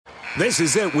This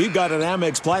is it. We've got an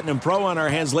Amex Platinum Pro on our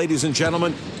hands, ladies and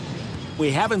gentlemen.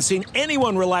 We haven't seen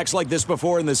anyone relax like this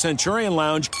before in the Centurion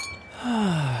Lounge.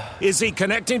 Is he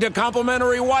connecting to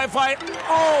complimentary Wi-Fi?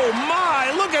 Oh,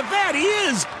 my. Look at that. He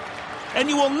is. And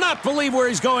you will not believe where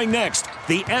he's going next.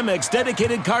 The Amex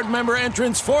dedicated card member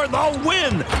entrance for the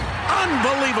win.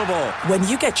 Unbelievable. When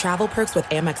you get travel perks with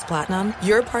Amex Platinum,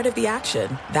 you're part of the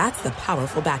action. That's the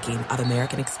powerful backing of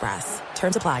American Express.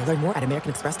 Terms apply. Learn more at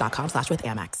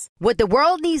americanexpress.com/withAmex. What the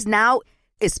world needs now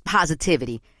is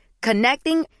positivity.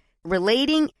 Connecting,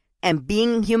 relating, and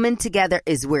being human together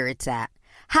is where it's at.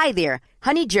 Hi there,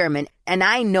 Honey German, and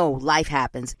I know life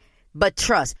happens, but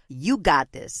trust, you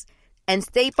got this. And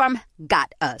State Farm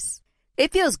got us.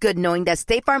 It feels good knowing that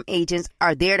State Farm agents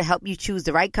are there to help you choose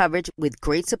the right coverage with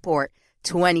great support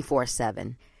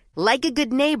 24/7. Like a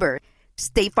good neighbor,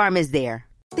 State Farm is there.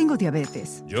 Tengo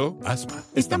diabetes. Yo, asma.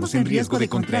 Estamos en riesgo de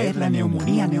contraer la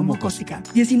neumonía neumocócica.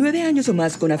 19 años o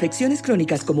más con afecciones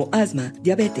crónicas como asma,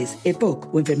 diabetes,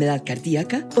 EPOC o enfermedad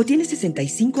cardíaca, o tienes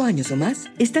 65 años o más,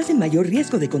 estás en mayor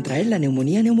riesgo de contraer la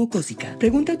neumonía neumocócica.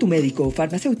 Pregunta a tu médico o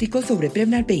farmacéutico sobre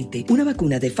Prevnar 20, una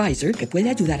vacuna de Pfizer que puede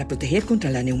ayudar a proteger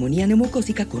contra la neumonía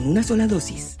neumocócica con una sola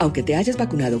dosis. Aunque te hayas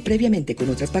vacunado previamente con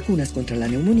otras vacunas contra la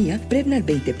neumonía, Prevnar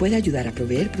 20 puede ayudar a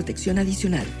proveer protección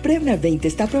adicional. Prevnar 20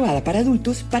 está aprobada para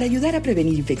adultos para ayudar a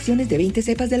prevenir infecciones de 20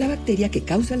 cepas de la bacteria que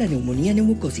causa la neumonía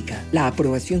neumocócica. La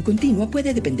aprobación continua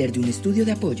puede depender de un estudio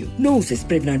de apoyo. No uses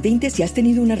Prevnar 20 si has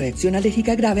tenido una reacción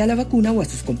alérgica grave a la vacuna o a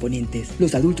sus componentes.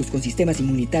 Los adultos con sistemas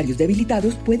inmunitarios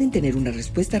debilitados pueden tener una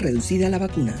respuesta reducida a la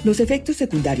vacuna. Los efectos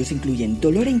secundarios incluyen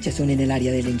dolor e hinchazón en el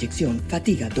área de la inyección,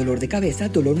 fatiga, dolor de cabeza,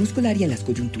 dolor muscular y en las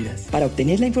coyunturas. Para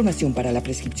obtener la información para la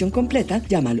prescripción completa,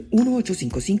 llama al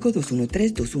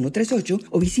 1-855-213-2138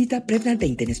 o visita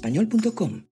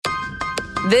Prevnar20enespañol.com.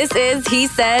 This is He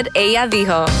Said, Ella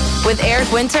Dijo, with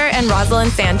Eric Winter and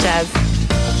Rosalind Sanchez.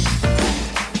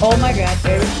 Oh my God,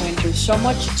 Eric Winter, so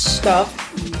much stuff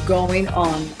going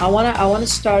on. I wanna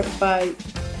start by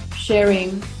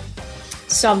sharing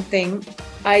something.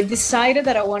 I decided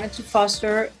that I wanted to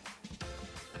foster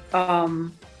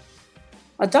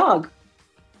a dog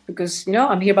because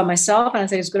I'm here by myself, and I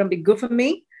said it's gonna be good for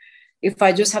me if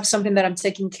I just have something that I'm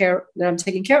taking care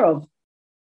of.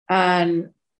 And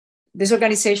this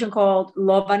organization called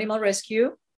Love Animal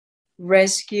Rescue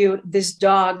rescued this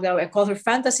dog that I call her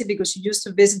Fantasy because she used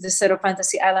to visit the set of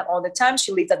Fantasy Island all the time.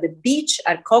 She lived at the beach,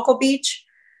 at Cocoa Beach.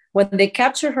 When they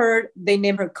captured her, they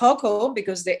named her Coco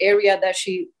because the area that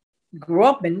she grew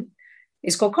up in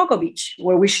is called Cocoa Beach,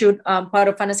 where we shoot part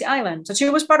of Fantasy Island. So she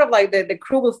was part of like the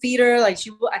crew will feed her, like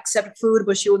she will accept food,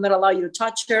 but she will not allow you to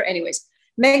touch her. Anyways,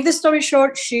 make the story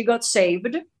short, she got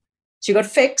saved. She got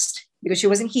fixed because she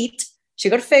was in heat. She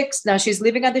got fixed. Now she's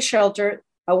living at the shelter.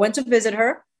 I went to visit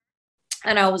her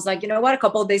and I was like, you know what? A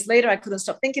couple of days later, I couldn't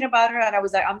stop thinking about her. And I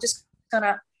was like, I'm just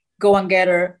gonna go and get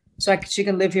her so she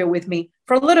can live here with me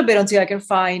for a little bit until I can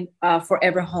find a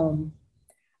forever home.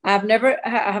 I have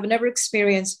never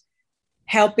experienced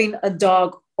helping a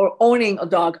dog or owning a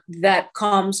dog that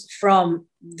comes from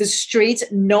the streets,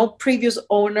 no previous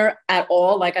owner at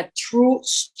all, like a true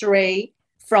stray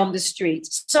from the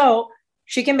streets. So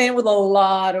she came in with a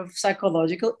lot of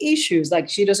psychological issues. Like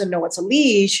she doesn't know what's a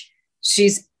leash.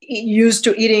 She's used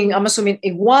to eating, I'm assuming,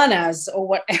 iguanas or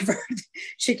whatever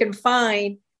she can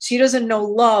find. She doesn't know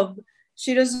love.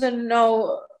 She doesn't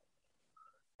know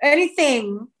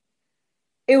anything.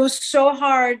 It was so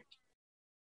hard.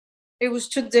 It was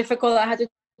too difficult. I had to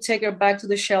take her back to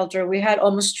the shelter. We had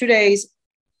almost 2 days.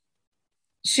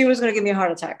 She was going to give me a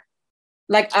heart attack.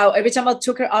 Like every time I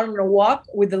took her out on a walk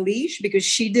with a leash because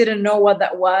she didn't know what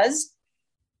that was.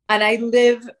 And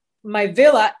my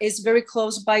villa is very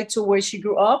close by to where she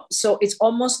grew up. So it's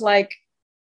almost like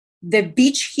the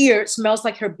beach here smells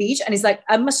like her beach. And it's like,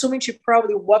 I'm assuming she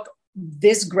probably walked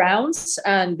these grounds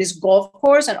and this golf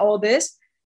course and all this.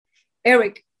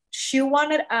 Eric, she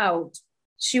wanted out.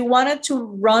 She wanted to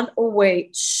run away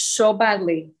so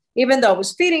badly. Even though I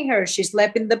was feeding her, she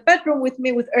slept in the bedroom with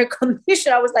me with air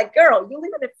conditioning. I was like, girl, you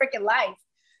live in a freaking life.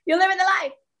 You live in the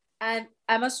life. And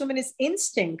I'm assuming it's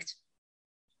instinct.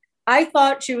 I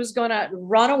thought she was going to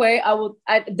run away.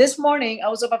 This morning, I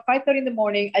was up at 5:30 in the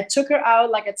morning. I took her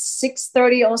out like at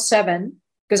 6:30 or 7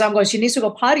 because she needs to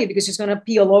go potty because she's going to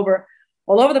pee all over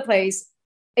the place.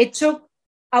 I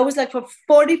was like for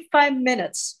 45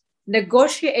 minutes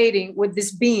negotiating with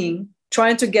this being,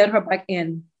 trying to get her back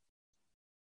in.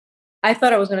 I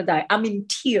thought I was going to die. I'm in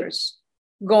tears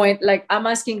going, like, I'm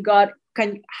asking God,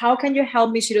 how can you help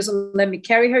me? She doesn't let me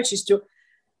carry her.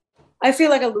 I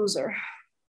feel like a loser.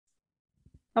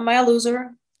 Am I a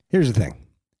loser? Here's the thing.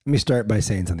 Let me start by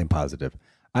saying something positive.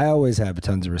 I always have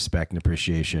tons of respect and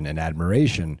appreciation and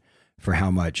admiration for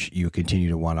how much you continue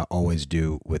to want to always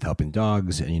do with helping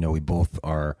dogs. And, you know, we both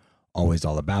are always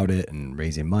all about it and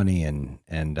raising money and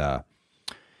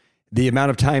the amount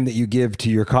of time that you give to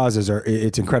your causes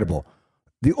it's incredible.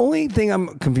 The only thing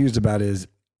I'm confused about is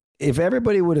if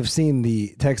everybody would have seen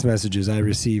the text messages I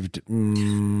received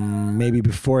maybe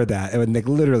before that, like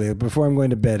literally before I'm going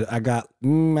to bed, I got, I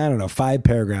don't know, 5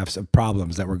 paragraphs of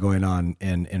problems that were going on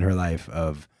in her life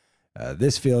of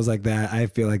this feels like that. I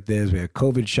feel like this. We have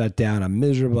COVID shut down. I'm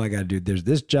miserable. I got to do, there's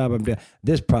this job. I'm doing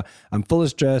this. I'm full of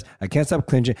stress. I can't stop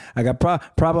clenching. I got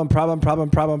problem.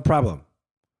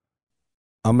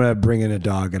 I'm going to bring in a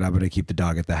dog and I'm going to keep the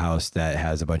dog at the house that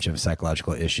has a bunch of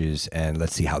psychological issues and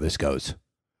let's see how this goes.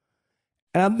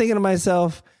 And I'm thinking to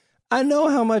myself, I know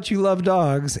how much you love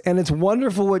dogs and it's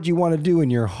wonderful what you want to do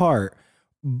in your heart.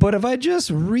 But if I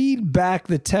just read back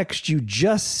the text you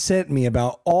just sent me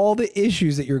about all the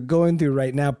issues that you're going through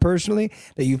right now personally,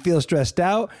 that you feel stressed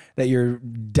out, that you're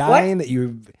dying, that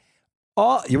you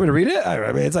want to read it?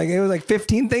 I mean, it was like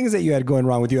 15 things that you had going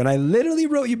wrong with you. And I literally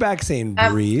wrote you back saying,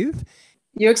 breathe.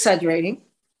 You're exaggerating.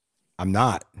 I'm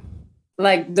not.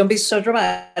 Like, don't be so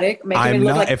dramatic. I'm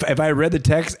not. Like, if I read the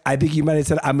text, I think you might have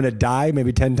said, I'm going to die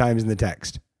maybe 10 times in the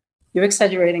text. You're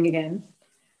exaggerating again.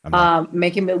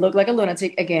 Making me look like a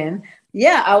lunatic again.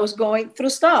 Yeah, I was going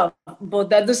through stuff, but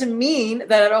that doesn't mean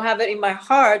that I don't have it in my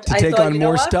heart. To take on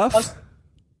more stuff?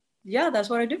 Yeah, that's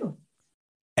what I do.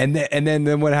 And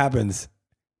then what happens?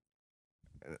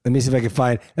 Let me see if I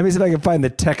can find the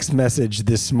text message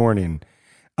this morning.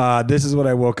 This is what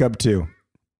I woke up to.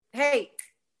 Hey,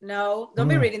 no, don't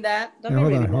be reading that.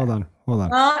 Hold on.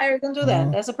 No, Eric, don't do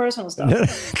that. That's a personal stuff.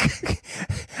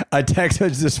 A text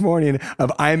message this morning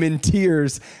of I'm in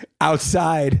tears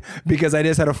outside because I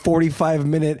just had a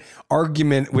 45-minute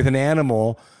argument with an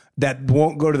animal that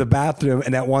won't go to the bathroom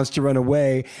and that wants to run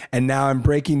away. And now I'm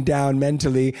breaking down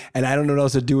mentally and I don't know what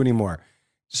else to do anymore.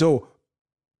 So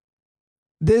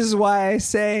this is why I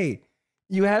say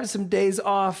you have some days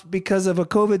off because of a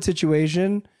COVID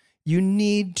situation. You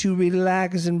need to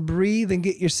relax and breathe and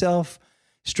get yourself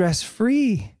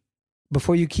stress-free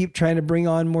before you keep trying to bring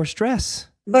on more stress.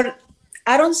 But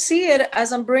I don't see it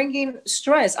as I'm bringing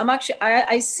stress.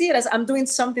 I see it as I'm doing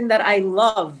something that I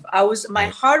love. My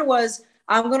heart was,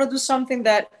 I'm going to do something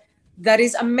that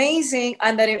is amazing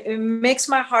and that it makes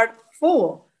my heart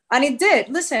full. And it did.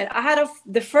 Listen,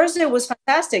 the first day was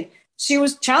fantastic. She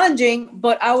was challenging,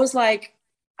 but I was like,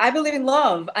 I believe in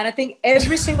love. And I think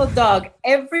every single dog,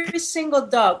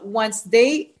 once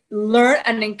they learn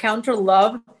and encounter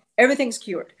love, everything's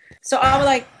cured. So I'm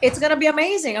like, it's going to be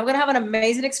amazing. I'm going to have an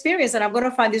amazing experience and I'm going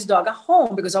to find this dog a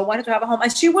home because I wanted to have a home.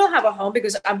 And she will have a home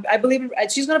because I believe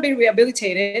she's going to be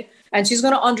rehabilitated and she's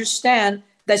going to understand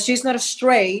that she's not a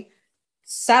stray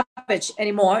savage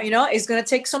anymore. You know, it's going to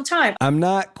take some time. I'm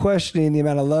not questioning the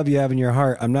amount of love you have in your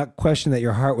heart. I'm not questioning that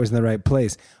your heart was in the right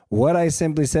place. What I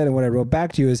simply said and what I wrote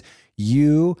back to you is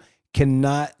you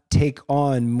cannot take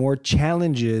on more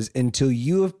challenges until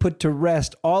you have put to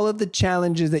rest all of the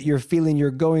challenges that you're feeling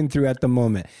you're going through at the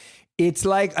moment. It's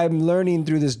like I'm learning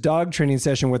through this dog training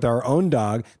session with our own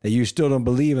dog that you still don't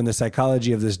believe in the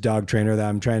psychology of this dog trainer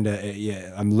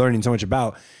that I'm learning so much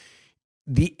about.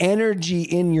 The energy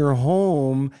in your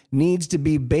home needs to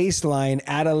be baseline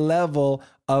at a level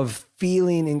of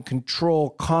feeling in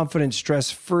control, confident,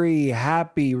 stress-free,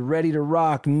 happy, ready to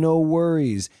rock, no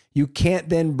worries. You can't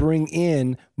then bring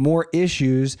in more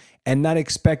issues and not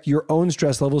expect your own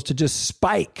stress levels to just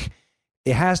spike.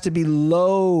 It has to be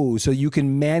low so you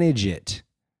can manage it.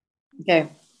 Okay.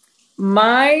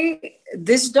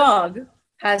 This dog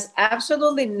has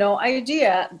absolutely no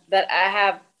idea that I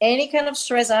have any kind of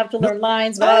stress. I have to learn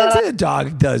lines. The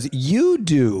dog does. You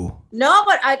do. No,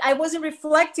 but I wasn't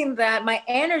reflecting that. My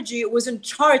energy wasn't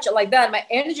charged like that. My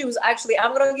energy was actually,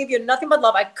 I'm going to give you nothing but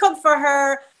love. I cooked for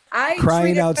her.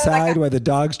 Crying outside while the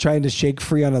dog's trying to shake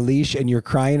free on a leash and you're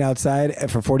crying outside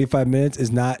for 45 minutes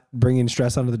is not bringing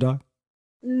stress onto the dog?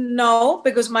 No,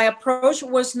 because my approach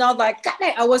was not like,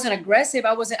 I wasn't aggressive.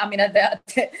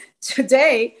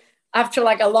 Today, after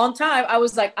like a long time, I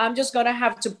was like, I'm just going to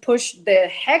have to push the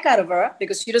heck out of her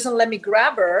because she doesn't let me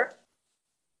grab her.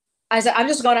 I said, I'm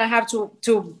just going to have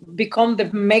to become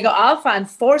the mega alpha and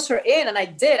force her in. And I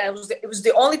did. It was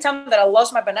the only time that I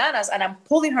lost my bananas and I'm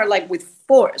pulling her like with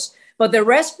force. But the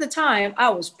rest of the time I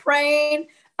was praying.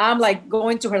 I'm like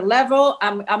going to her level.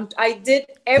 I did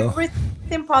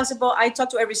everything possible. I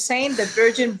talked to every saint, the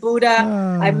Virgin, Buddha.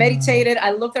 I meditated.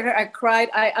 I looked at her. I cried.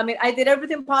 I did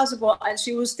everything possible. And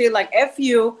she was still like, F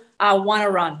you, I want to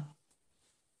run.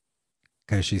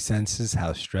 Because she senses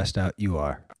how stressed out you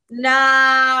are.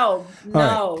 No.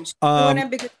 Right. She's doing it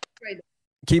because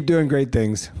Keep doing great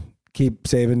things. Keep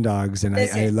saving dogs. And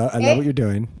I love what you're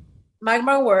doing. Mark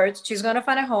my words, she's gonna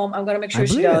find a home. I'm gonna make sure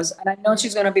she believe does, and I know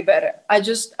she's gonna be better. I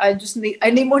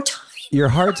need more time. Your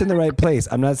heart's in the right place.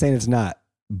 I'm not saying it's not,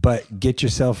 but get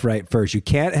yourself right first. You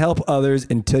can't help others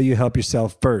until you help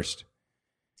yourself first.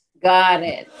 Got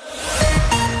it.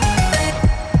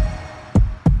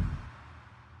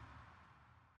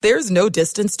 There's no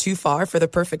distance too far for the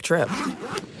perfect trip.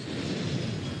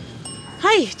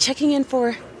 Hi, checking in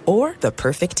for... Or the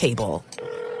perfect table.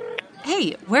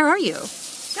 Hey, where are you?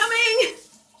 Coming!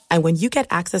 And when you get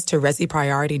access to Resi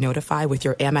Priority Notify with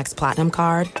your Amex Platinum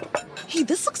card... Hey,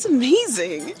 this looks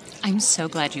amazing. I'm so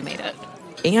glad you made it.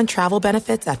 And travel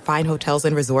benefits at fine hotels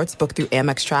and resorts booked through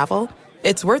Amex Travel,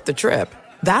 it's worth the trip.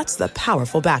 That's the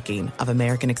powerful backing of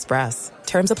American Express.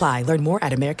 Terms apply. Learn more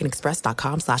at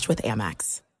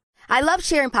americanexpress.com/withAmex. I love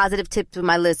sharing positive tips with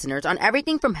my listeners on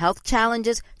everything from health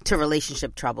challenges to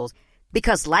relationship troubles.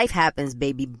 Because life happens,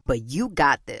 baby, but you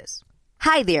got this.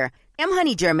 Hi there, I'm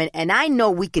Honey German, and I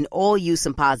know we can all use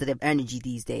some positive energy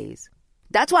these days.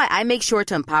 That's why I make sure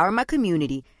to empower my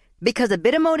community, because a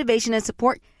bit of motivation and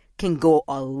support can go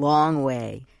a long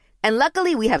way. And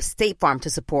luckily, we have State Farm to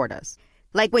support us.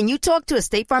 Like when you talk to a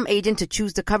State Farm agent to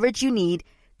choose the coverage you need,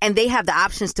 and they have the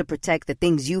options to protect the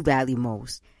things you value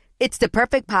most. It's the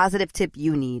perfect positive tip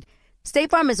you need. State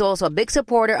Farm is also a big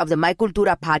supporter of the My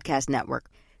Cultura podcast network,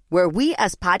 where we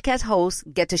as podcast hosts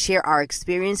get to share our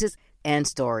experiences and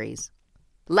stories.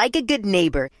 Like a good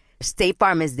neighbor, State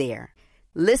Farm is there.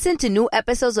 Listen to new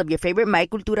episodes of your favorite My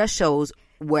Cultura shows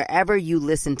wherever you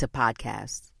listen to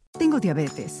podcasts. Tengo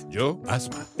diabetes. Yo,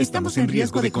 asma. Estamos en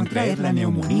riesgo de contraer la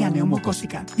neumonía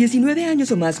neumocócica. 19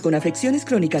 años o más con afecciones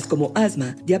crónicas como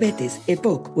asma, diabetes,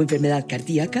 EPOC o enfermedad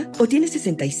cardíaca, o tienes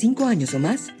 65 años o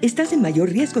más, estás en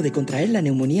mayor riesgo de contraer la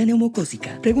neumonía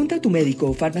neumocócica. Pregunta a tu médico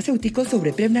o farmacéutico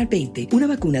sobre Prevnar 20, una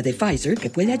vacuna de Pfizer que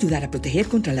puede ayudar a proteger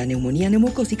contra la neumonía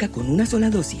neumocócica con una sola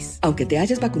dosis. Aunque te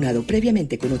hayas vacunado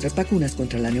previamente con otras vacunas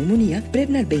contra la neumonía,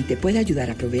 Prevnar 20 puede ayudar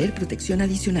a proveer protección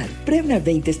adicional. Prevnar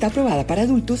 20 está aprobada para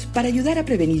adultos para ayudar a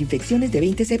prevenir infecciones de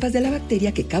 20 cepas de la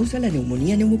bacteria que causa la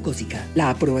neumonía neumocócica.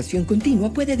 La aprobación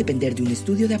continua puede depender de un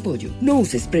estudio de apoyo. No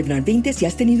uses Prevnar 20 si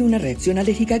has tenido una reacción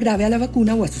alérgica grave a la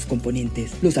vacuna o a sus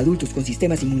componentes. Los adultos con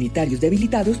sistemas inmunitarios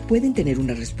debilitados pueden tener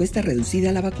una respuesta reducida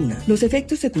a la vacuna. Los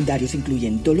efectos secundarios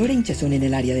incluyen dolor e hinchazón en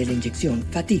el área de la inyección,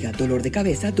 fatiga, dolor de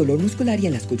cabeza, dolor muscular y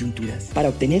en las coyunturas. Para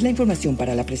obtener la información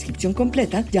para la prescripción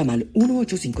completa, llama al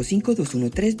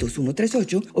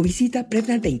 1-855-213-2138 o visita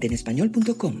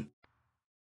Prevnar20enespañol.com.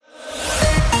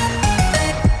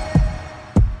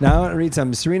 Now I want to read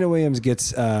something. Serena Williams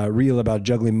gets real about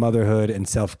juggling motherhood and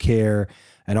self-care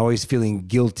and always feeling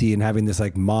guilty and having this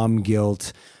like mom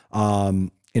guilt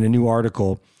in a new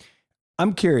article.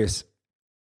 I'm curious,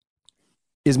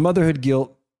 is motherhood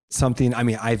guilt something, I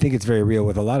mean, I think it's very real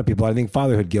with a lot of people. I think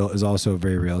fatherhood guilt is also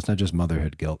very real. It's not just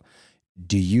motherhood guilt.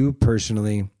 Do you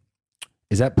personally,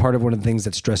 is that part of one of the things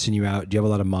that's stressing you out? Do you have a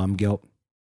lot of mom guilt?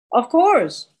 Of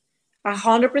course.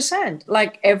 100%.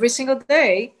 Like every single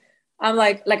day, I'm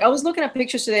like I was looking at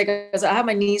pictures today because I have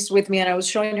my niece with me and I was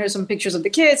showing her some pictures of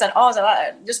the kids and all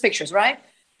just pictures, right?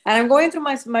 And I'm going through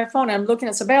my phone and I'm looking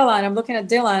at Sabella and I'm looking at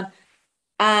Dylan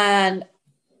and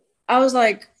I was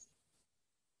like,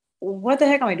 what the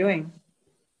heck am I doing?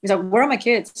 He's like, where are my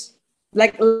kids?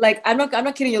 Like I'm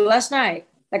not kidding you. Last night,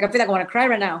 like I feel like I want to cry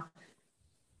right now.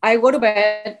 I go to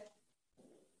bed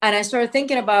and I started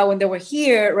thinking about when they were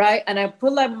here, right? And I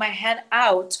put like my hand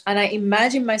out and I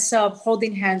imagined myself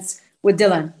holding hands with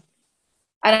Dylan.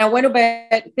 And I went to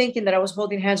bed thinking that I was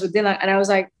holding hands with Dylan. And I was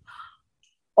like,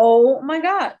 oh my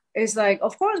God. It's like,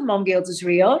 of course, mom guilt is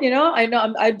real. You know, I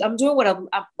know I'm doing what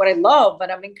I love,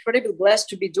 and I'm incredibly blessed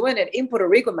to be doing it in Puerto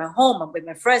Rico, my home, with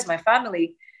my friends, my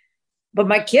family. But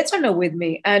my kids are not with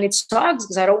me. And it sucks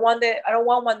because I don't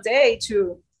want one day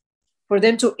for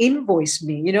them to invoice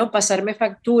me, you know, pasarme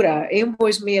factura,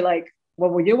 invoice me like,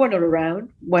 well, you were not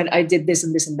around when I did this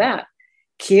and this and that.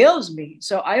 Kills me.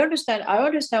 So I understand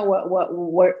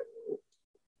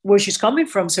where she's coming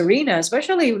from, Serena,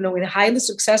 especially, you know, with highly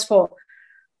successful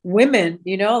women,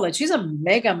 you know, like she's a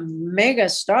mega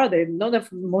star. They're one of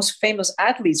the most famous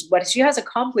athletes. What she has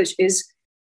accomplished is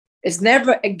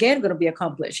never again going to be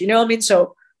accomplished. You know what I mean?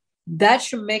 So that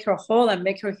should make her whole and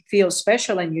make her feel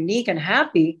special and unique and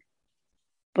happy.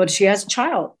 But she has a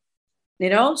child, you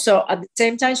know? So at the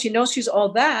same time, she knows she's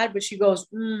all that, but she goes,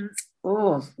 you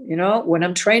know, when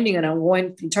I'm training and I'm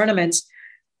going to tournaments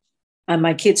and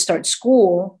my kids start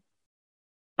school,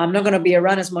 I'm not going to be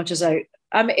around as much as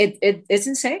it's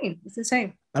insane. It's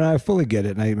insane. And I fully get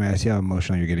it. And I see how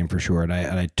emotional you're getting for sure. And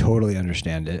I totally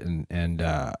understand it. And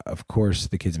of course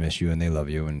the kids miss you and they love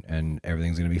you and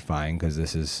everything's going to be fine. Cause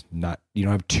this is not, you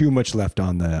don't have too much left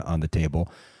on the table.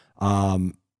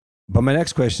 But my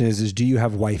next question is do you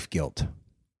have wife guilt?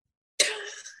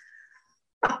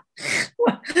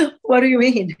 What do you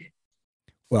mean?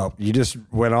 Well, you just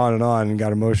went on and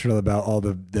got emotional about all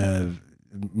the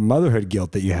motherhood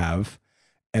guilt that you have.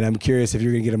 And I'm curious if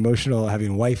you're going to get emotional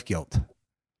having wife guilt.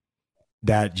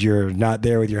 That you're not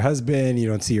there with your husband, you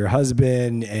don't see your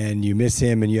husband, and you miss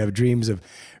him, and you have dreams of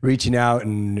reaching out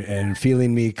and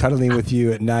feeling me, cuddling with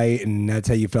you at night, and that's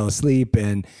how you fell asleep.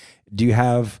 And do you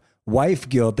have wife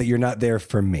guilt that you're not there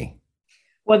for me?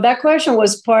 Well, that question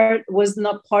was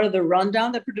not part of the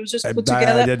rundown that producers put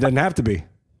together. It doesn't have to be.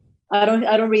 I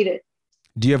don't read it.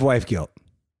 Do you have wife guilt?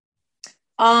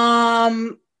 Yeah.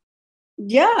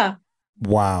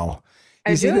 Wow.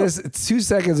 You see this 2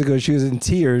 seconds ago, she was in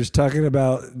tears talking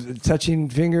about touching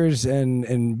fingers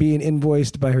and being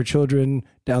invoiced by her children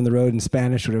down the road in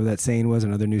Spanish, whatever that saying was,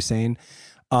 another new saying.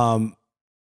 What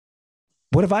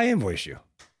if I invoice you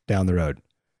down the road?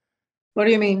 What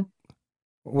do you mean?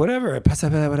 Whatever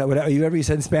you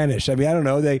said in Spanish. I mean, I don't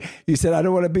know. You said, I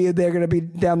don't want to be, they're going to be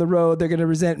down the road. They're going to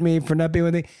resent me for not being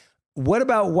with me. What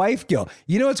about wife guilt?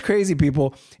 You know, what's crazy,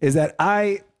 people, is that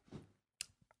I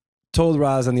told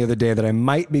Roz the other day that I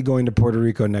might be going to Puerto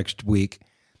Rico next week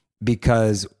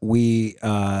because we,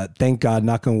 thank God,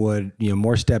 knock on wood,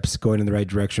 more steps going in the right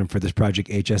direction for this project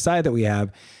HSI that we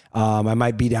have. I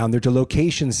might be down there to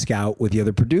location scout with the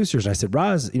other producers. And I said,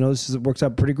 Roz, this works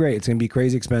out pretty great. It's going to be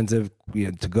crazy expensive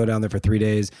to go down there for 3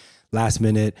 days, last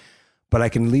minute, but I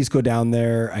can at least go down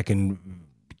there. I can,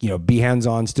 be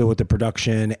hands-on still with the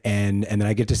production and then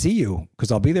I get to see you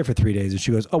because I'll be there for 3 days. And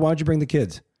she goes, oh, why don't you bring the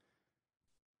kids?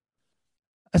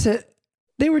 I said,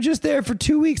 they were just there for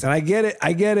 2 weeks. And I get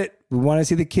it. We want to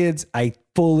see the kids. I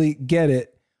fully get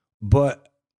it. But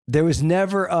there was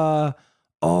never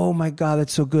oh my God,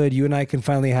 that's so good. You and I can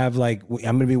finally have I'm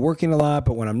going to be working a lot,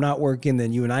 but when I'm not working,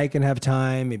 then you and I can have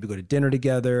time, maybe go to dinner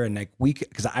together. And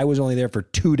because I was only there for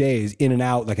 2 days in and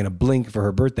out, like in a blink for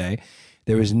her birthday,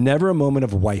 there was never a moment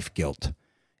of wife guilt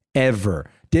ever.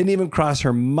 Didn't even cross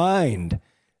her mind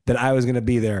that I was going to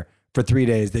be there for 3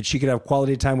 days, that she could have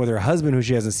quality time with her husband who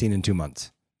she hasn't seen in 2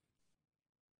 months.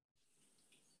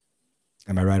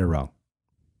 Am I right or wrong?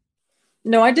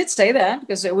 No, I did say that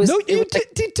because it was. No, you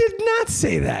did not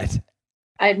say that.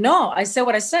 I know. I said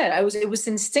what I said. It was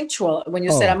instinctual. When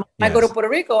you said I go to Puerto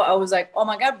Rico, I was like, oh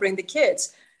my God, bring the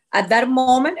kids. At that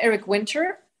moment, Eric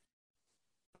Winter,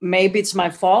 maybe it's my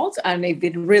fault. And if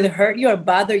it really hurt you or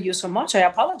bothered you so much, I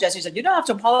apologize. He said, you don't have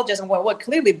to apologize. And what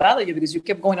clearly bothered you because you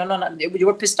kept going on. You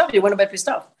were pissed off. You went to bed pissed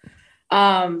off.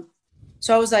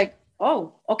 So I was like,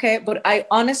 oh, okay. But I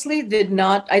honestly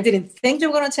I didn't think they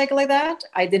were going to take it like that.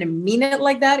 I didn't mean it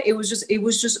like that. It was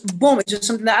just boom. It's just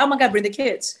something that, oh my God, bring the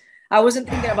kids. I wasn't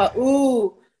thinking about,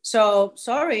 ooh, so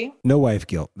sorry. No wife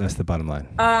guilt. That's the bottom line.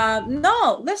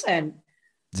 No, listen.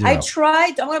 0. I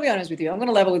tried. I'm going to be honest with you. I'm going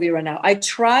to level with you right now. I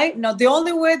tried. No, the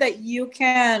only way that you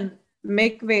can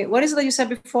make me, what is it that you said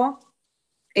before?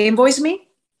 Invoice me?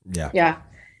 Yeah. Yeah.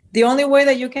 The only way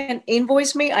that you can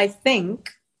invoice me, I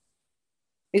think,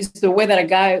 is the way that a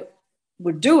guy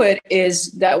would do it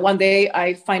is that one day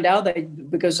I find out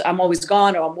that because I'm always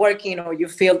gone or I'm working or you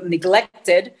feel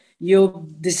neglected, you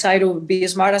decide to be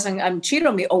as smart as and cheat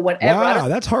on me or whatever. Wow,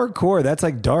 that's hardcore. That's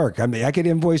like dark. I mean, I could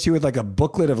invoice you with like a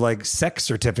booklet of like sex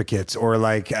certificates or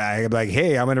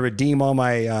hey, I'm going to redeem all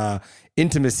my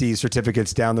intimacy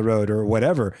certificates down the road or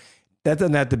whatever. That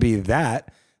doesn't have to be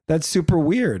that. That's super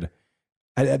weird.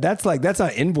 That's not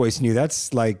invoicing you.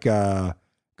 That's like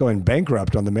going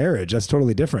bankrupt on the marriage. That's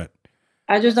totally different.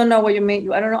 I just don't know what you mean.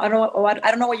 I don't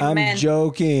know what you meant. I'm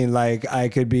joking. Like I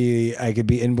could be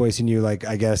invoicing you. Like,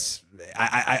 I guess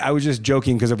I was just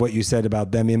joking because of what you said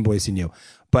about them invoicing you,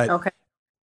 but okay.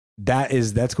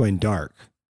 That's going dark.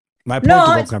 My point to the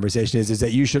whole conversation is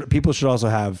that people should also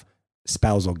have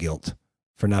spousal guilt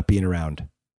for not being around.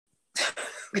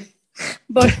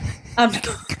 But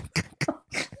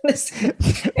listen,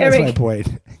 that's Eric, my point.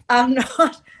 I'm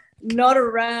not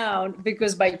around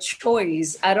because by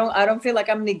choice. I don't feel like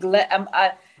I'm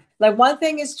like one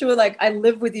thing is true, like I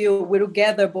live with you, we're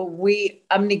together, but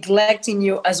I'm neglecting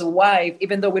you as a wife,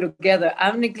 even though we're together.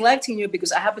 I'm neglecting you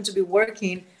because I happen to be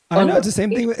working. I know it's the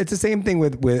same thing. It's the same thing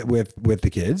with the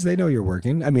kids. They know you're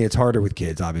working. I mean, it's harder with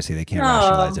kids. Obviously, they can't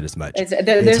rationalize it as much.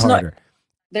 It's harder.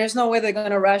 There's no way they're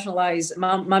going to rationalize.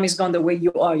 Mommy's gone the way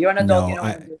you are. You're an adult.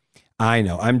 No, I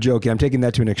know. I'm joking. I'm taking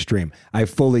that to an extreme. I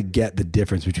fully get the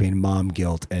difference between mom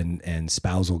guilt and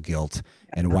spousal guilt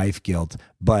and wife guilt.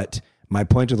 But my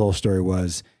point of the whole story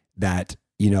was that,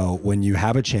 when you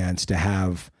have a chance to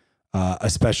have a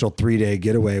special 3-day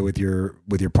getaway with your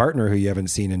partner who you haven't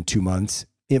seen in 2 months,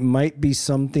 it might be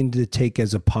something to take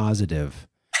as a positive.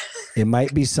 It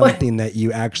might be something that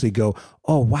you actually go,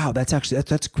 oh wow,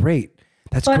 that's great.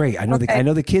 That's great. I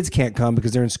know the kids can't come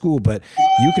because they're in school, but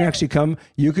you can actually come.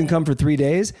 You can come for 3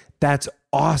 days. That's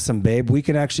awesome, babe. We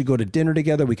can actually go to dinner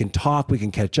together. We can talk. We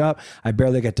can catch up. I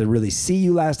barely got to really see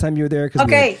you last time you were there because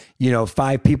we had,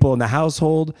 5 people in the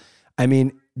household. I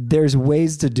mean, there's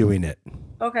ways to doing it.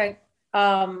 Okay.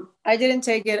 I didn't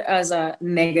take it as a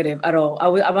negative at all.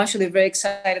 I'm actually very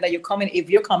excited that you're coming. If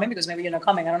you're coming, because maybe you're not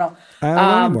coming. I don't know. I don't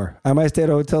know anymore. I might stay at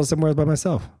a hotel somewhere by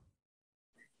myself.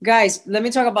 Guys, let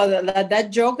me talk about that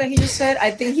joke that he just said.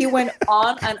 I think he went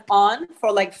on and on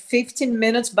for like 15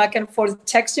 minutes back and forth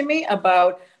texting me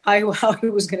about how he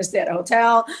was going to stay at a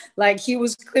hotel. Like he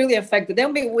was clearly affected.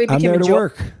 Then we became I'm there a to joke.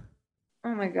 work.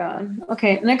 Oh my God.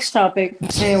 Okay, next topic.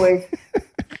 Anyway.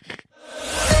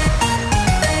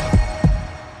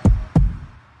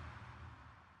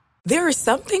 There are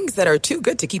some things that are too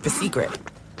good to keep a secret.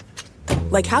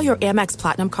 Like how your Amex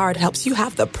Platinum card helps you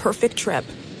have the perfect trip.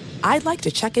 I'd like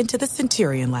to check into the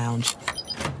Centurion Lounge.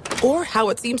 Or how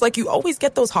it seems like you always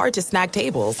get those hard-to-snag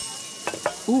tables.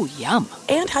 Ooh, yum.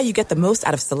 And how you get the most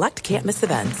out of select can't-miss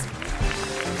events.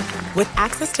 With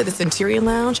access to the Centurion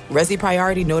Lounge, Resi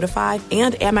Priority Notified,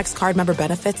 and Amex card member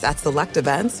benefits at select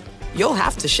events, you'll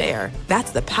have to share. That's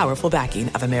the powerful backing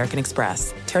of American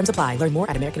Express. Terms apply. Learn more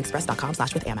at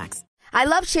americanexpress.com/withAmex. I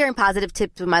love sharing positive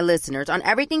tips with my listeners on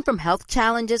everything from health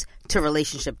challenges to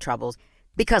relationship troubles.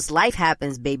 Because life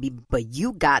happens, baby, but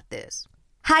you got this.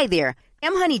 Hi there,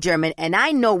 I'm Honey German, and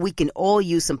I know we can all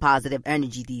use some positive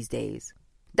energy these days.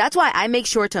 That's why I make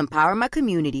sure to empower my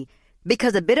community,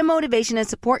 because a bit of motivation and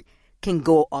support can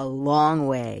go a long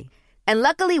way. And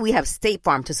luckily, we have State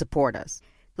Farm to support us.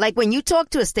 Like when you talk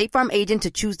to a State Farm agent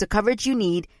to choose the coverage you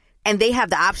need, and they have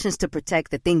the options to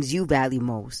protect the things you value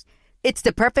most. It's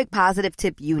the perfect positive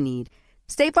tip you need.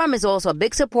 State Farm is also a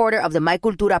big supporter of the My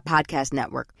Cultura podcast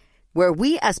network, where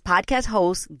we as podcast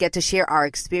hosts get to share our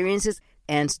experiences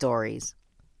and stories.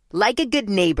 Like a good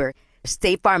neighbor,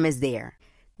 State Farm is there.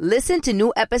 Listen to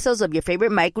new episodes of your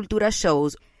favorite My Cultura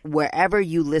shows wherever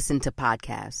you listen to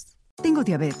podcasts. Tengo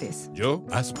diabetes. Yo,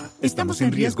 asma. Estamos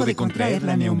en riesgo de contraer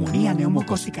la neumonía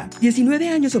neumocócica. 19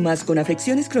 años o más con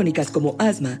afecciones crónicas como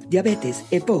asma, diabetes,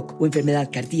 EPOC o enfermedad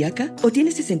cardíaca, o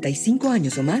tienes 65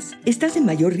 años o más, estás en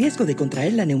mayor riesgo de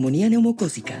contraer la neumonía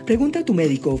neumocócica. Pregunta a tu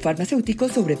médico o farmacéutico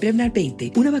sobre Prevnar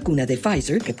 20, una vacuna de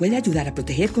Pfizer que puede ayudar a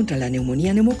proteger contra la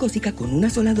neumonía neumocócica con una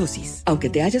sola dosis.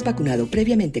 Aunque te hayas vacunado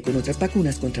previamente con otras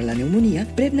vacunas contra la neumonía,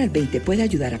 Prevnar 20 puede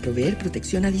ayudar a proveer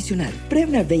protección adicional.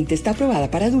 Prevnar 20 está aprobada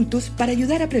para adultos para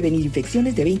ayudar a prevenir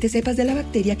infecciones de 20 cepas de la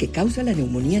bacteria que causa la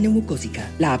neumonía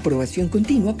neumocócica. La aprobación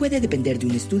continua puede depender de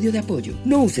un estudio de apoyo.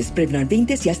 No uses Prevnar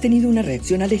 20 si has tenido una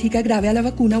reacción alérgica grave a la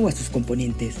vacuna o a sus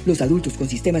componentes. Los adultos con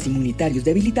sistemas inmunitarios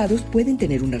debilitados pueden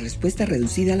tener una respuesta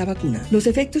reducida a la vacuna. Los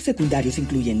efectos secundarios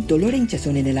incluyen dolor e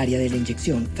hinchazón en el área de la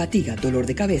inyección, fatiga, dolor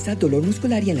de cabeza, dolor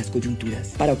muscular y en las coyunturas.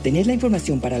 Para obtener la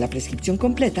información para la prescripción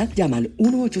completa, llama al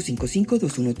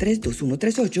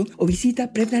 1-855-213-2138 o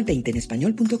visita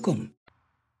Prevnar20enespañol.com.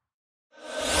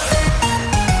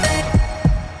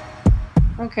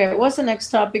 Okay, what's the next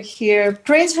topic here?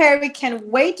 Prince Harry can't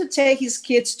wait to take his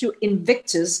kids to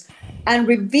Invictus and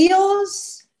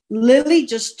reveals Lily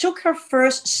just took her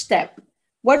first step.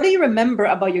 What do you remember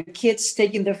about your kids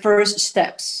taking their first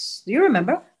steps? Do you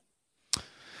remember?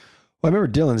 Well, I remember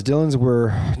Dylan's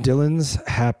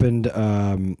happened,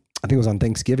 I think it was on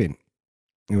Thanksgiving.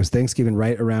 It was Thanksgiving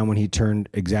right around when he turned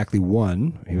exactly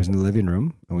 1. He was in the living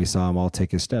room and we saw him all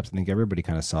take his steps. I think everybody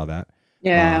kind of saw that.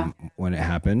 Yeah. When it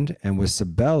happened. And with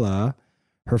Sabella,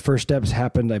 her first steps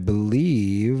happened, I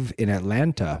believe, in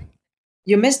Atlanta.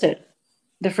 You missed it.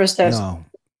 The first steps. No,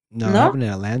 it happened in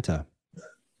Atlanta.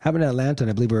 Happened in Atlanta, and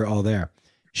I believe we were all there.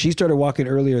 She started walking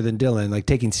earlier than Dylan, like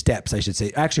taking steps, I should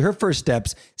say. Actually, her first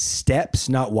steps,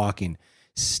 not walking.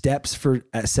 Steps for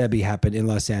Sebi happened in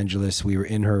Los Angeles. We were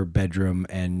in her bedroom,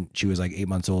 and she was like 8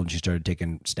 months old, and she started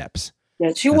taking steps.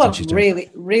 Yeah, she walked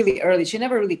really, really early. She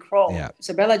never really crawled. Yeah.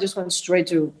 Isabella just went straight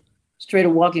to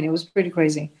walking. It was pretty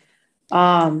crazy.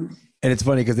 And it's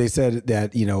funny because they said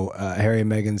that, Harry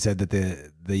and Meghan said that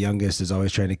the youngest is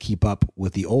always trying to keep up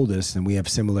with the oldest, and we have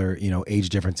similar, age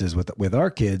differences with our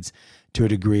kids to a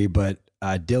degree, but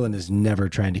Dylan is never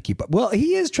trying to keep up. Well,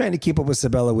 he is trying to keep up with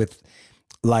Sabella with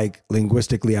like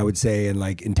linguistically, I would say, and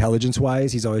like intelligence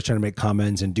wise, he's always trying to make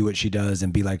comments and do what she does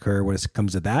and be like her when it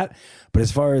comes to that. But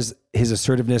as far as his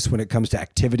assertiveness when it comes to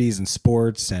activities and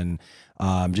sports and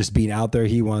just being out there,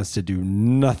 he wants to do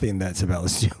nothing that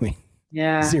Sabella's doing.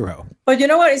 Yeah. Zero. But you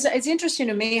know what? It's interesting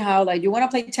to me how like you want to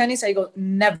play tennis. I go,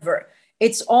 never.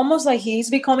 It's almost like he's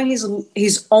becoming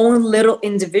his own little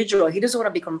individual. He doesn't want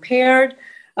to be compared.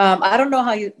 I don't know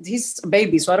how he's a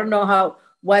baby, so I don't know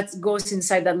what goes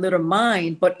inside that little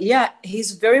mind. But yeah,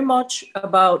 he's very much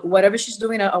about whatever she's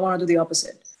doing. I want to do the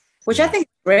opposite, which I think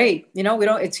is great. You know,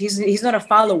 he's not a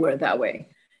follower that way.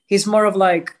 He's more of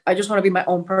like, I just want to be my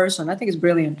own person. I think it's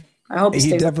brilliant. I hope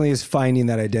he definitely is finding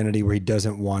that identity where he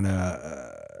doesn't want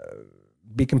to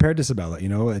be compared to Sabella. You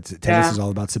know, tennis is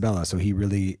all about Sabella. So he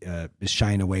really is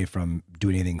shying away from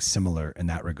doing anything similar in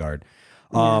that regard.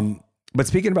 But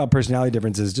speaking about personality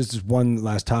differences, just one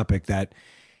last topic that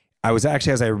I was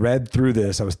actually, as I read through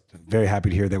this, I was very happy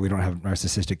to hear that we don't have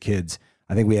narcissistic kids.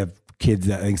 I think we have kids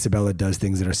I think Sabella does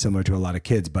things that are similar to a lot of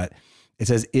kids, but it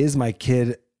says, is my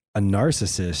kid a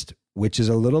narcissist? Which is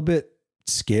a little bit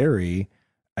scary.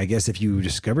 I guess if you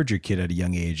discovered your kid at a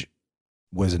young age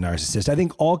was a narcissist. I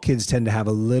think all kids tend to have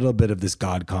a little bit of this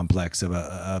God complex of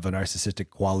a narcissistic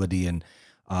quality. And,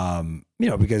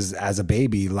 because as a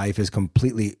baby, life is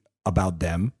completely about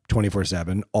them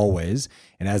 24/7, always.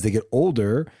 And as they get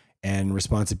older and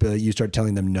responsibility, you start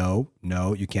telling them, no,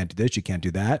 you can't do this, you can't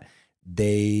do that.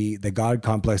 The God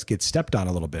complex gets stepped on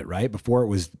a little bit, right? Before it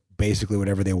was basically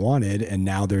whatever they wanted. And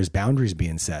now there's boundaries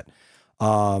being set.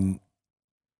 So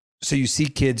you see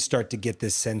kids start to get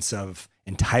this sense of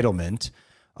entitlement.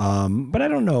 But I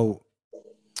don't know,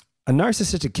 a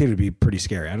narcissistic kid would be pretty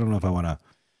scary. I don't know if I want to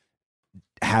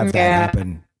have that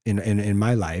happen in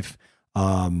my life.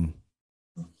 But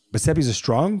Seppi's a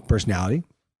strong personality,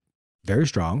 very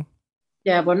strong.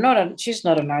 Yeah, but she's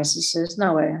not a narcissist.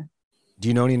 No way. Do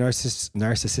you know any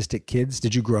narcissistic kids?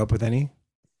 Did you grow up with any?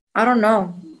 I don't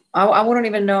know. I wouldn't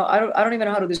even know. I don't even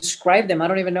know how to describe them. I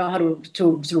don't even know how to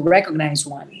recognize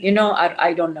one. You know,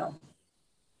 I don't know.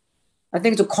 I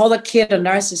think to call a kid a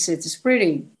narcissist is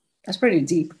that's pretty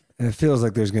deep. And it feels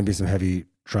like there's going to be some heavy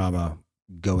trauma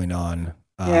going on.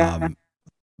 Yeah.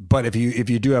 But if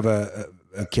you do have a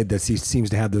kid that seems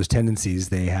to have those tendencies,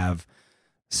 they have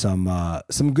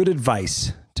some good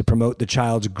advice to promote the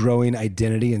child's growing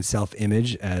identity and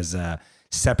self-image as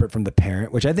separate from the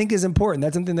parent, which I think is important.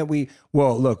 That's something that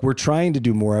we're trying to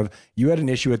do more of. You had an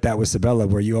issue with that with Sabella,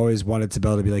 where you always wanted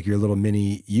Sabella to be like your little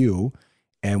mini you.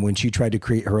 And when she tried to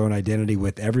create her own identity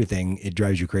with everything, it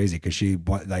drives you crazy because she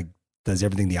does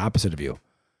everything the opposite of you.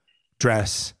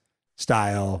 Dress,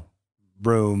 style,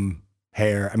 room,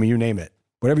 hair. I mean, you name it.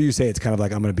 Whatever you say, it's kind of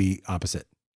like, I'm going to be opposite.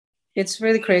 It's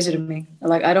really crazy to me.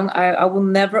 Like, I will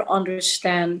never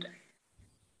understand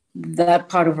that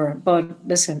part of her. But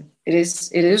listen, it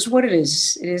is what it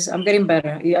is. It is. I'm getting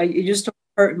better. It used to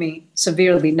hurt me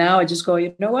severely. Now I just go,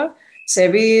 you know what?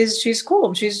 She's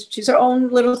cool. She's her own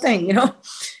little thing, you know.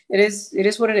 It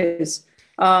is what it is.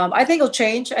 I think it'll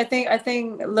change. I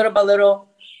think little by little,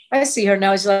 I see her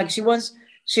now. It's like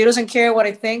she doesn't care what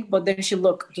I think, but then she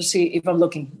look to see if I'm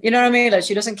looking. You know what I mean? Like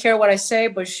she doesn't care what I say,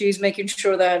 but she's making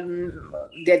sure that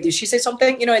did she say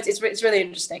something? You know, it's really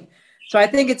interesting. So I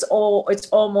think it's all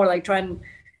more like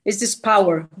it's this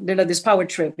power, this power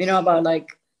trip, you know, about like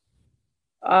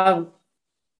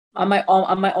on my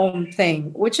own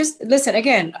thing, which is, listen,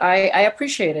 again, I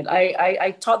appreciate it.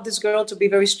 I taught this girl to be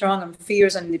very strong and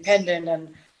fierce and independent, and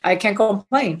I can't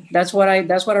complain. That's what I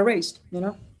raised, you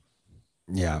know?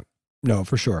 Yeah, no,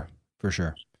 for sure.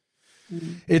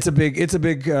 Mm-hmm. It's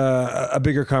a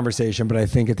bigger conversation, but I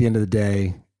think at the end of the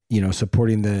day, you know,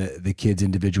 supporting the kid's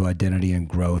individual identity and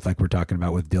growth, like we're talking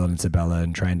about with Dylan and Sabella,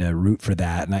 and trying to root for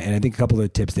that. And I think a couple of the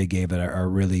tips they gave that are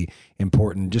really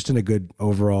important, just in a good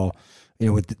overall, you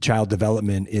know, with the child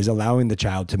development, is allowing the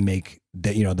child to make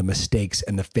the mistakes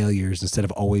and the failures instead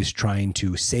of always trying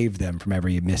to save them from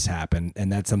every mishap. And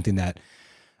that's something that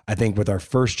I think with our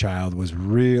first child with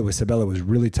Sabella was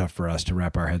really tough for us to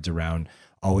wrap our heads around,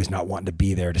 always not wanting to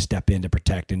be there to step in to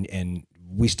protect. And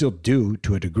we still do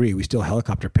to a degree. We still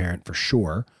helicopter parent for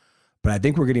sure, but I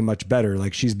think we're getting much better.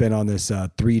 Like she's been on this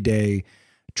 3-day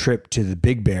trip to the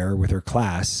Big Bear with her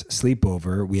class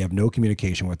sleepover. We have no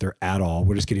communication with her at all.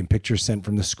 We're just getting pictures sent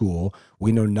from the school.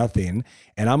 We know nothing.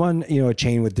 And I'm on, a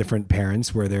chain with different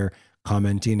parents where they're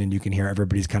commenting, and you can hear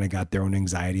everybody's kind of got their own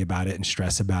anxiety about it and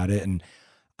stress about it. And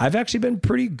I've actually been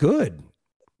pretty good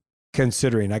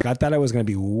considering. I thought I was going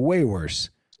to be way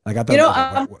worse. Like I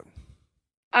thought,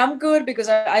 I'm good because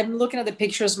I'm looking at the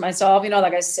pictures myself.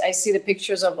 Like I see the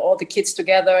pictures of all the kids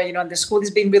together. And the school is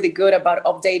being really good about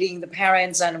updating the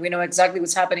parents, and we know exactly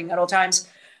what's happening at all times.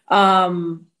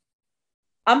 I'm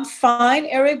fine,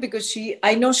 Eric, because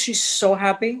I know she's so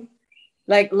happy.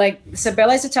 Like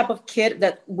Isabella is the type of kid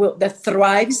that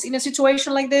thrives in a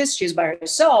situation like this. She's by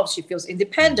herself. She feels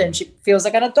independent. She feels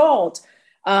like an adult.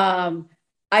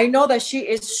 I know that she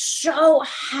is so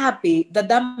happy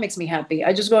that makes me happy.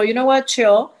 I just go, you know what,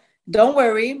 chill. Don't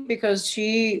worry, because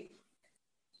she's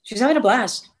having a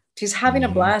blast. She's having a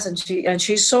blast, and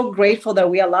she's so grateful that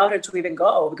we allowed her to even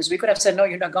go, because we could have said, no,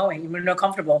 you're not going. We're not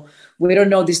comfortable. We don't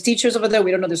know these teachers over there.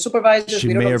 We don't know the supervisors.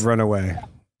 She may have run away.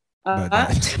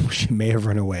 She may have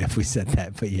run away if we said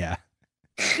that, but yeah.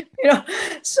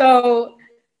 So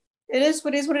it is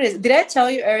what it is. Did I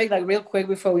tell you, Eric, like real quick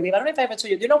before we leave? I don't know if I ever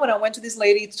told you. When I went to this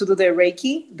lady to do the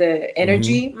Reiki, the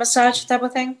energy massage type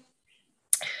of thing,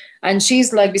 and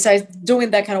she's like, besides doing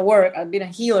that kind of work, I've been a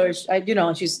healer.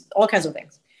 She's all kinds of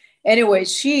things. Anyway,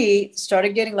 she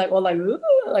started getting like all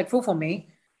like food for me,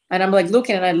 and I'm like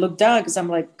looking, and I looked down because I'm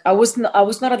like, I was not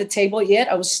at the table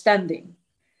yet. I was standing,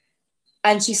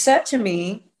 and she said to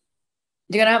me,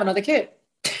 "You're gonna have another kid."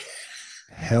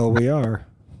 Hell, we are.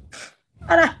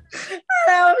 And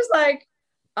I was like,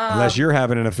 unless you're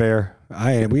having an affair,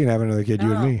 we can have another kid,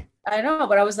 you and me. I know,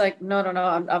 but I was like, no,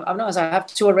 I'm not. I have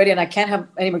 2 already, and I can't have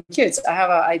any more kids.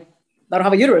 I don't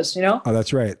have a uterus, Oh,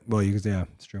 that's right. Well, yeah,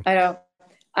 it's true. I know.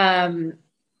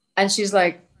 And she's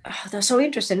like, oh, that's so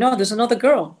interesting. No, there's another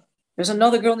girl. There's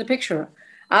another girl in the picture.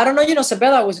 I don't know.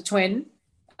 Isabella was a twin.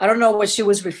 I don't know what she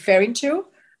was referring to,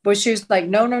 but she's like,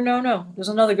 no. There's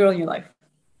another girl in your life.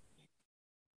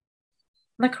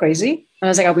 Isn't that crazy? And I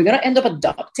was like, are we going to end up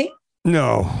adopting?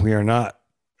 No, we are not.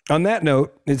 On that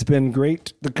note, it's been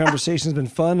great. The conversation's been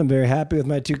fun. I'm very happy with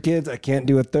my 2 kids. I can't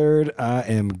do a third. I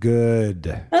am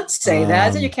good. Don't say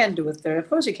that. You can't do a third. Of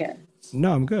course you can.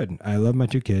 No, I'm good. I love my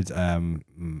 2 kids. I'm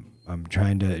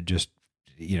trying to just,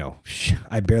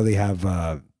 I barely have,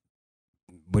 what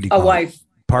do you call a wife.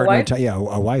 Partner time. Yeah,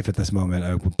 a wife at this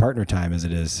moment. Partner time as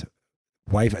it is.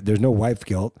 Wife. There's no wife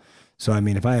guilt. So, I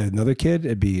mean, if I had another kid,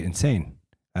 it'd be insane.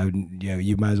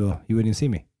 You might as well, you wouldn't even see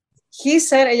me. He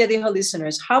said, ella dijo,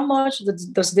 listeners, how much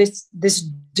does this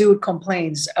dude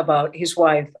complains about his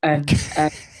wife? And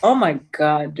oh my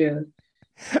God, dude.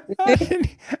 I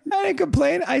didn't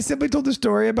complain. I simply told the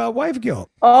story about wife guilt.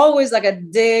 Always like a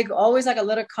dig, always like a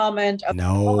little comment.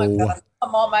 No. Oh my God.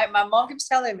 My mom keeps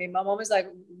telling me. My mom is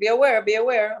like, be aware. I'm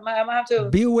gonna have to.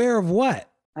 Be aware of what?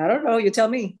 I don't know. You tell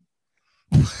me.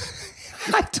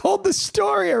 I told the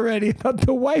story already about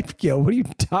the wife guilt. What are you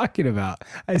talking about?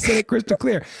 I said it crystal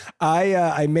clear.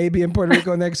 I may be in Puerto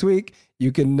Rico next week.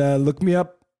 You can look me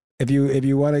up if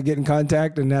you want to get in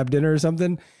contact and have dinner or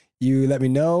something. You let me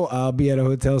know. I'll be at a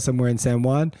hotel somewhere in San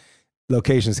Juan.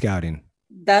 Location scouting.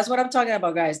 That's what I'm talking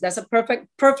about, guys. That's a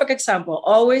perfect example.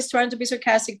 Always trying to be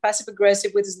sarcastic, passive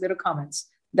aggressive with his little comments.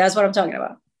 That's what I'm talking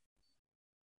about.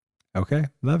 Okay.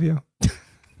 Love you.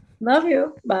 Love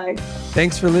you. Bye.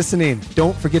 Thanks for listening.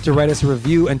 Don't forget to write us a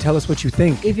review and tell us what you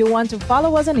think. If you want to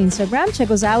follow us on Instagram, check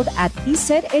us out at He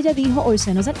Said Ella Dijo, or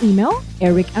send us an email,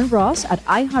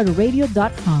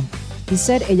 ericandross@iheartradio.com. He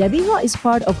Said Ella Dijo is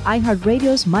part of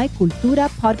iHeartRadio's My Cultura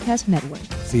podcast network.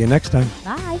 See you next time.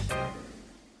 Bye.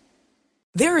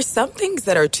 There are some things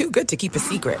that are too good to keep a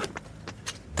secret.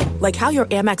 Like how your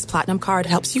Amex Platinum card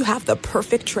helps you have the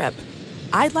perfect trip.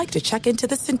 I'd like to check into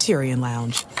the Centurion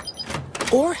Lounge.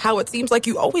 Or how it seems like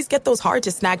you always get those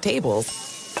hard-to-snag tables.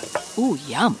 Ooh,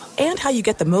 yum. And how you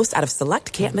get the most out of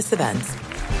select can't-miss events.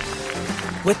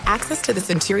 With access to the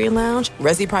Centurion Lounge,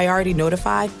 Resi Priority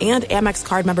Notified, and Amex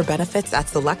card member benefits at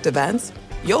select events,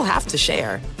 you'll have to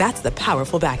share. That's the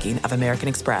powerful backing of American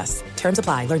Express. Terms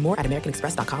apply. Learn more at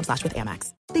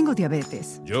americanexpress.com/withAmex. Tengo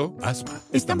diabetes. Yo, asma.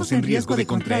 Estamos en riesgo de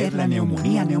contraer la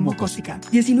neumonía neumocócica.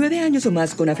 19 años o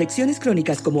más con afecciones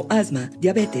crónicas como asma,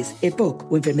 diabetes,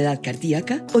 EPOC o enfermedad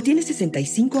cardíaca, o tienes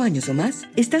 65 años o más,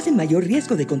 estás en mayor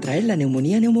riesgo de contraer la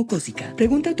neumonía neumocócica.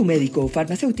 Pregunta a tu médico o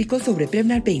farmacéutico sobre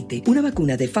Prevnar 20, una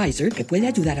vacuna de Pfizer que puede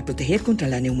ayudar a proteger contra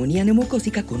la neumonía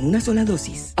neumocócica con una sola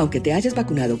dosis. Aunque te hayas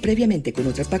vacunado previamente con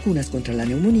otras vacunas contra la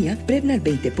neumonía, Prevnar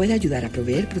 20 puede ayudar a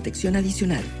proveer protección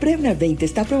adicional. Prevnar 20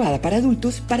 está aprobada para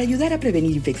adultos para ayudar a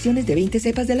prevenir infecciones de 20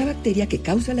 cepas de la bacteria que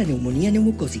causa la neumonía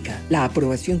neumocócica. La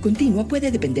aprobación continua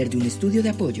puede depender de un estudio de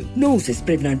apoyo. No uses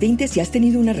Prevnar 20 si has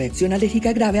tenido una reacción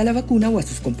alérgica grave a la vacuna o a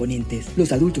sus componentes.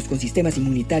 Los adultos con sistemas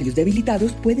inmunitarios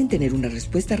debilitados pueden tener una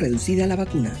respuesta reducida a la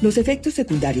vacuna. Los efectos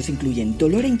secundarios incluyen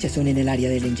dolor e hinchazón en el área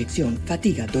de la inyección,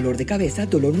 fatiga, dolor de cabeza,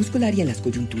 dolor muscular y en las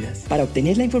coyunturas. Para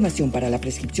obtener la información para la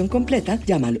prescripción completa,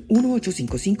 llama al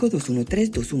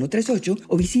 1-855-213-2138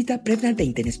 o visita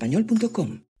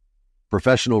Prevnar20enespañol.com.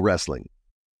 Professional wrestling,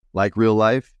 like real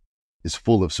life, is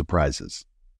full of surprises.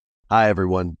 Hi,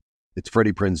 everyone. It's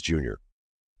Freddie Prinze Jr.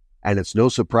 And it's no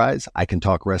surprise I can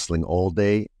talk wrestling all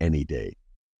day, any day.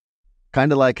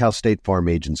 Kind of like how State Farm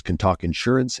agents can talk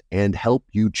insurance and help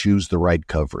you choose the right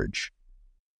coverage.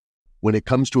 When it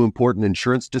comes to important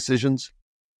insurance decisions,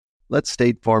 let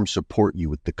State Farm support you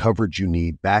with the coverage you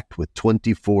need, backed with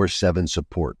 24/7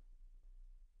 support.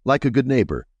 Like a good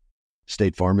neighbor,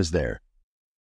 State Farm is there.